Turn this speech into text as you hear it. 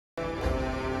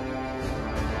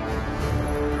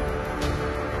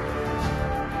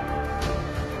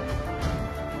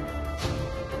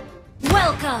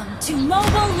Welcome to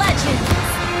Mobile Legends!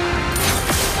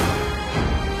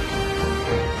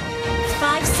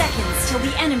 5 seconds till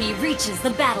the enemy reaches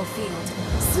the battlefield.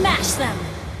 Smash them!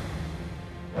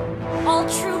 All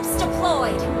troops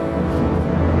deployed!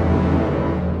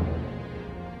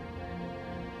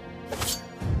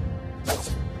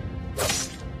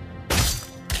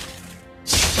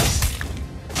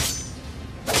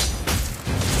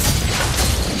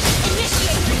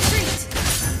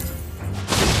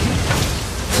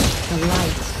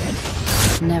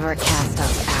 Never cast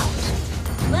us out.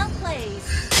 Well played.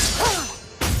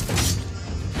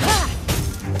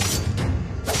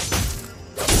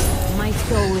 My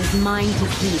soul is mine to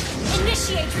keep.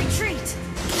 Initiate retreat.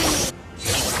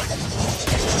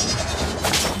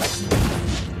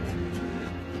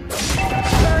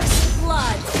 First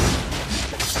blood.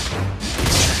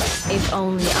 If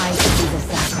only I could be the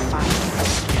sacrifice.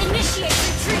 Initiate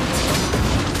retreat.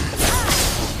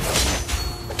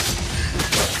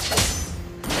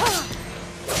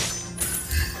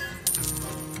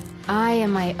 I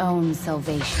am my own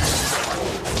salvation.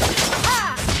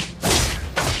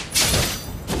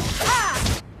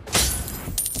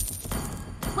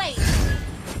 Wait.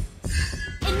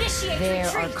 Initiate There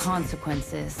retreat. are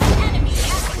consequences. Enemy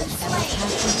has been slain.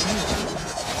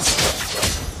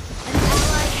 An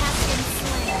ally has been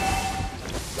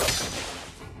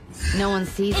slain. No one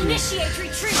sees me. Initiate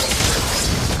retreat.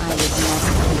 I ignore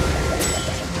you.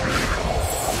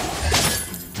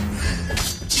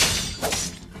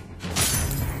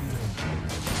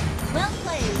 Well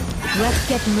played. Let's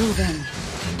get moving.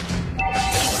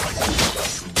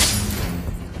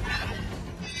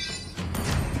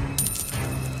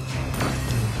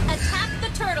 Attack the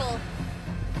turtle.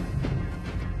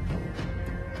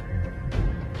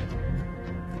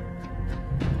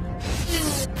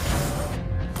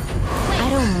 I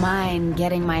don't mind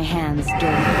getting my hands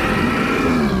dirty.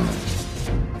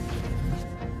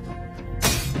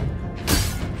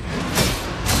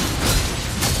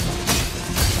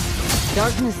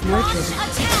 Darkness Launch nurtures.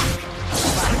 attack.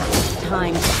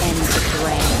 Time to end the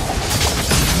drain.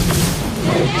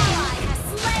 An ally has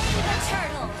slain the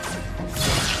turtle.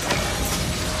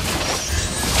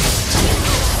 You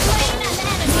have slain an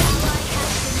enemy.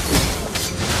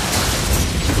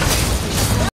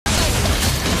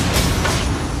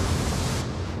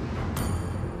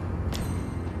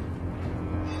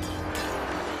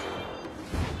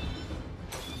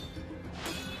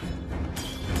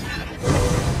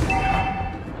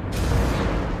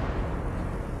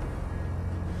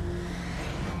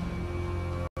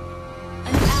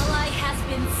 Ally has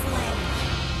been slain.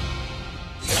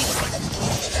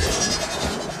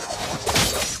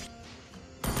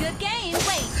 Good game.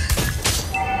 Wait.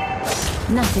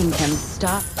 Nothing can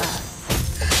stop us.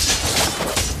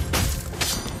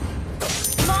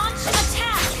 Launch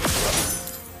attack.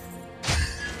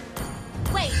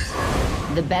 Wait.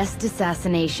 The best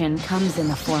assassination comes in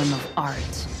the form of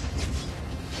art.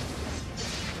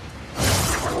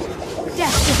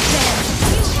 Death descends.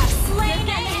 You have slain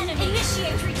an enemy.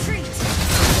 Initiate retreat.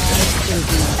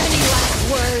 Any last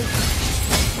words?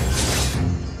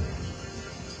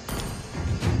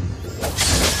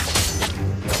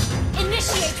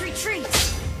 Initiate retreat.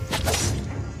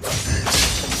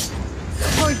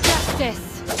 For justice!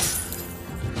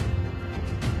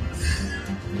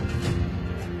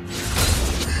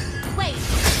 Wait.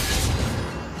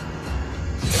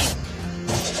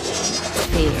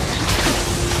 Fear.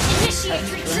 Initiate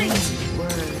retreat. Strange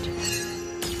word.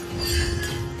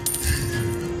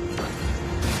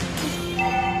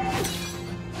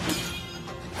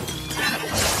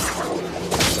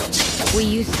 We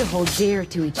used to hold dear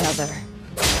to each other.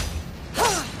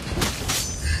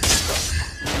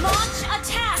 Launch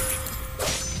attack.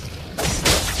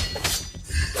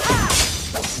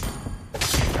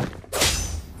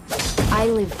 I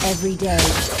live every day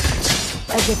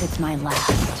as if it's my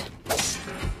last.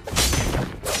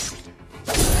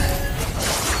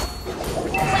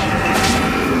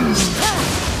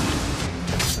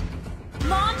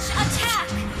 Launch attack.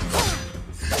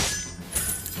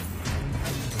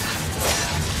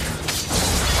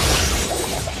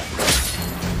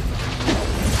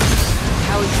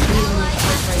 How exceedingly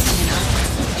heartbreaking enough.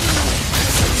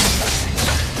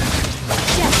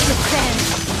 Death descends!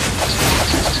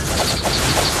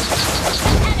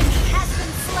 An enemy has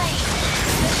been slain.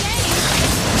 The game.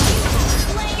 You have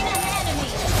slain an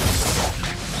enemy.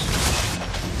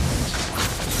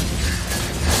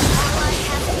 Ally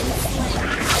has been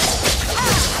slain.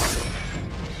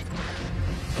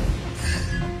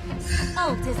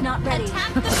 Ult is not ready.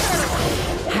 Attack the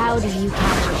turtle. How do you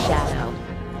catch a shadow?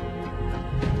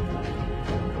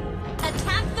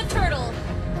 Attack the turtle.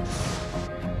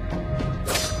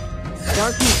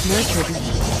 darkness nurtured me,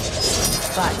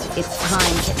 but it's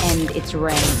time to end its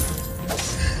reign.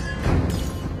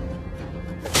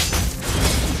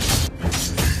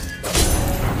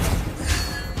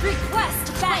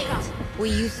 Request backup. We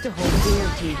used to hold dear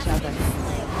to each other.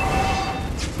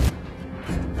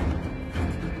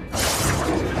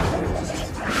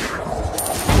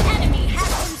 An enemy has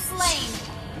been slain.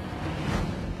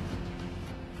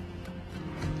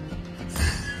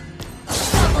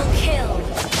 Double kill.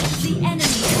 The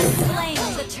enemy has slain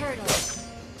the turtle.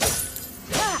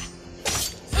 Ah!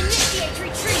 Initiate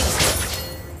retreat.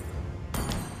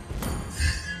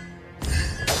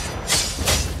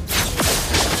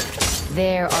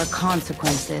 There are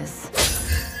consequences,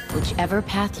 whichever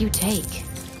path you take.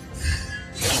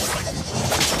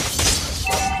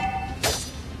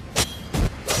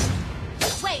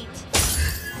 Wait.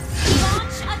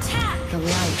 Launch attack. The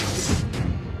light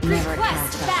never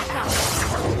Request casts up. backup.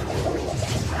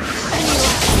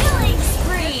 Killing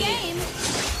spree. Game.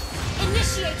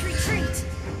 Initiate retreat.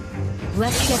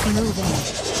 Let's get moving.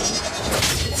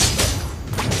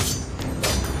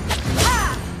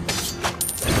 Ha!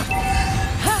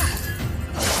 Ha!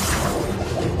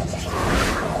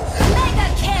 Mega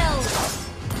kill.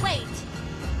 Wait.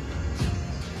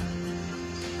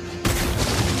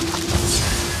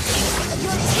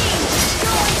 Your team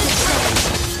destroyed the turret.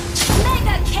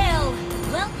 Mega kill.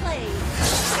 Well played.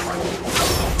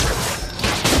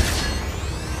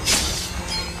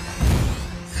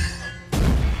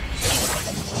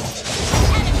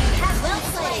 Enemy has well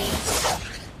played.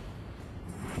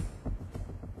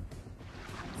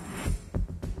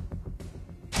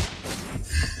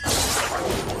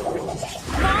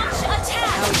 Launch How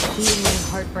attack. exceedingly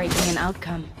heartbreaking an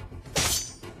outcome.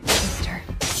 Sister.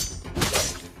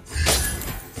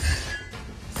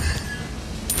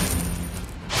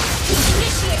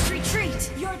 Initiate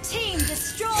retreat. Your team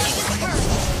destroyed the turret.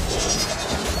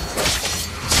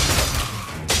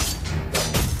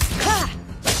 Ha!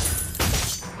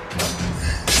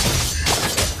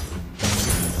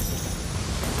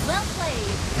 Well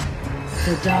played.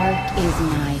 The dark is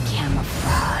my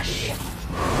camouflage.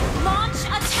 Launch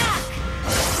attack.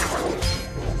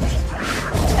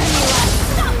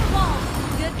 Unstoppable.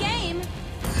 Good game.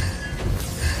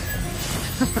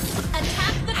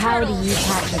 Attack the How do turtle. you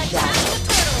catch a Attack shadow? the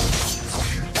turtle.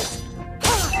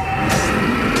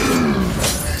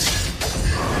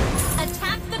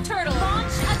 Attack the turtle.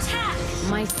 Launch attack.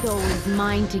 My soul is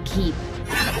mine to keep.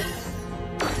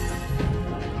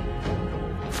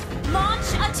 Launch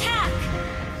attack.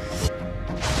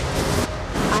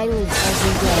 I live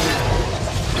every day.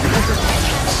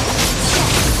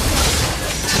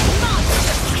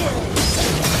 Monster kill.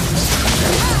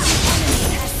 Enemy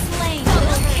has slain.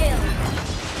 Double kill.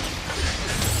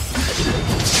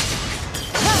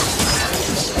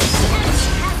 Enemy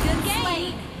has been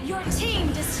slain. Your team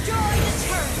destroyed a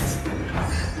turret.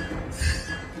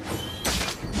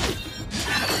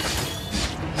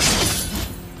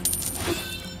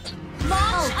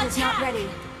 Launch attack. Not ready.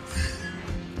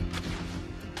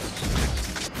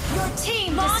 Your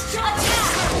team launch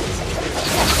attack.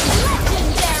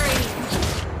 Legendary.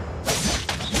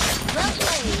 Well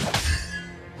played.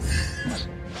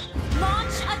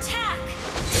 Launch attack.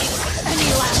 Any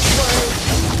last words?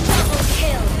 Double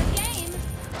kill. Good game.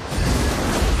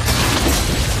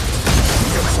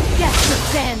 Yes,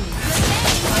 descend!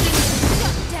 Good game.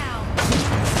 Shut down.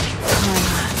 Karma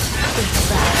is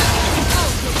back.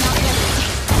 Ult is not ready.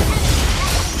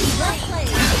 Well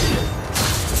played.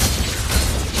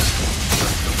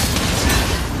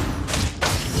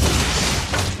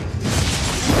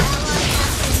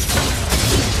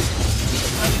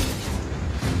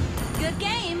 Good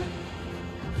game.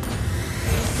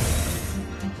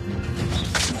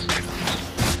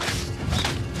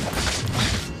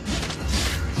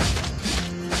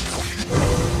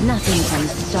 Nothing can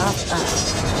stop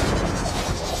us.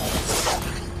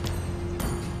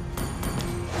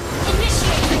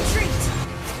 Initiate retreat.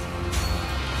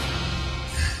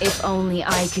 If only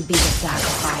I could be the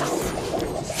sacrifice.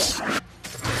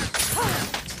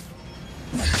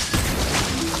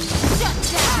 Shut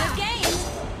down. Good game.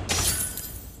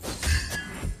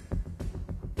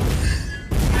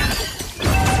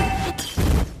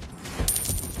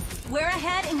 We're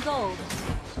ahead in gold.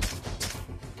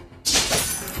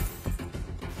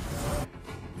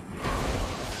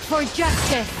 For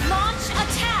justice! Launch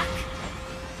attack.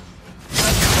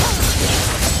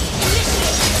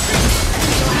 Initiate retreat.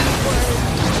 Last word.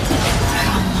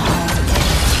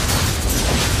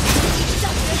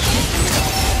 Stop the game.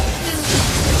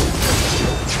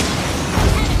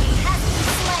 Enemy has been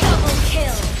slain. Double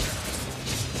kill.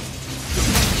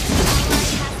 Ally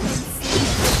has been slain.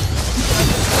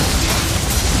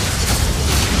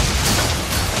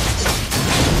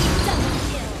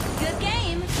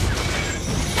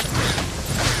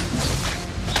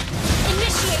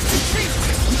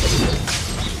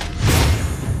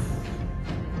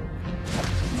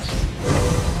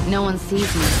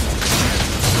 sees me.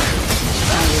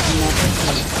 I would never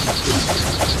take.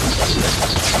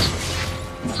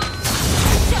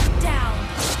 Shut down.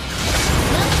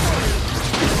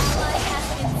 Ally has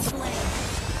been slain.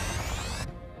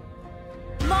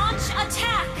 Launch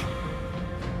attack.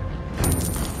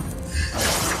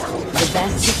 The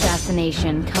best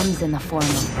assassination comes in the form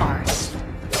of art.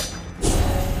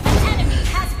 An enemy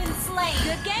has been slain.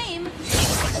 Good game.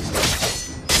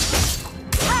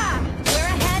 Ha! We're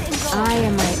ahead in goal. I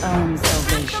am my own Attack the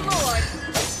salvation. Lord.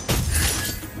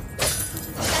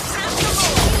 Attack the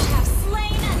Lord. You have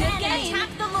slain an enemy. Attack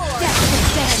the Lord. Death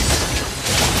descends.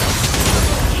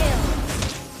 Kill.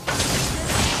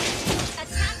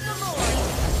 Attack the Lord.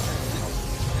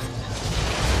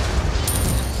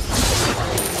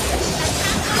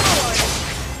 Attack the Lord.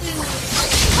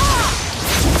 Ah!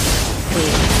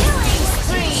 Killing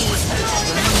spree.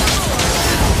 Attack the Lord.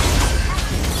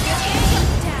 Shut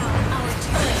down. Our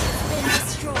turret has been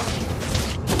destroyed.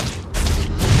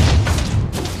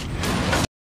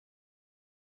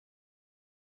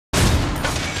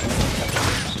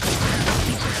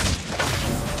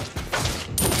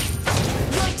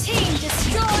 Your team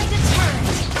destroyed a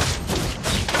turret.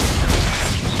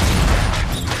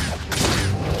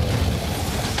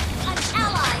 An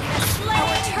ally has slain.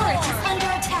 Our turret is under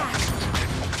attack.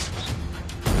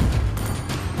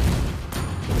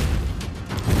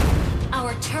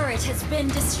 Our turret has been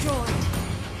destroyed.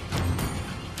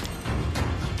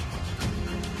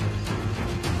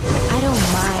 I don't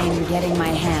mind getting my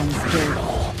hands dirty.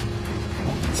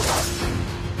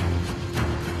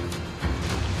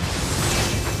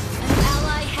 An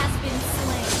ally has been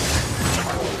slain.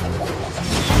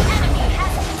 An enemy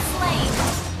has been slain.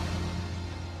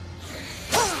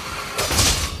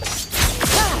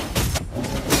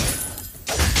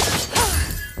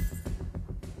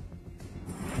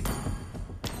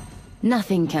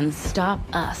 Nothing can stop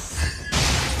us.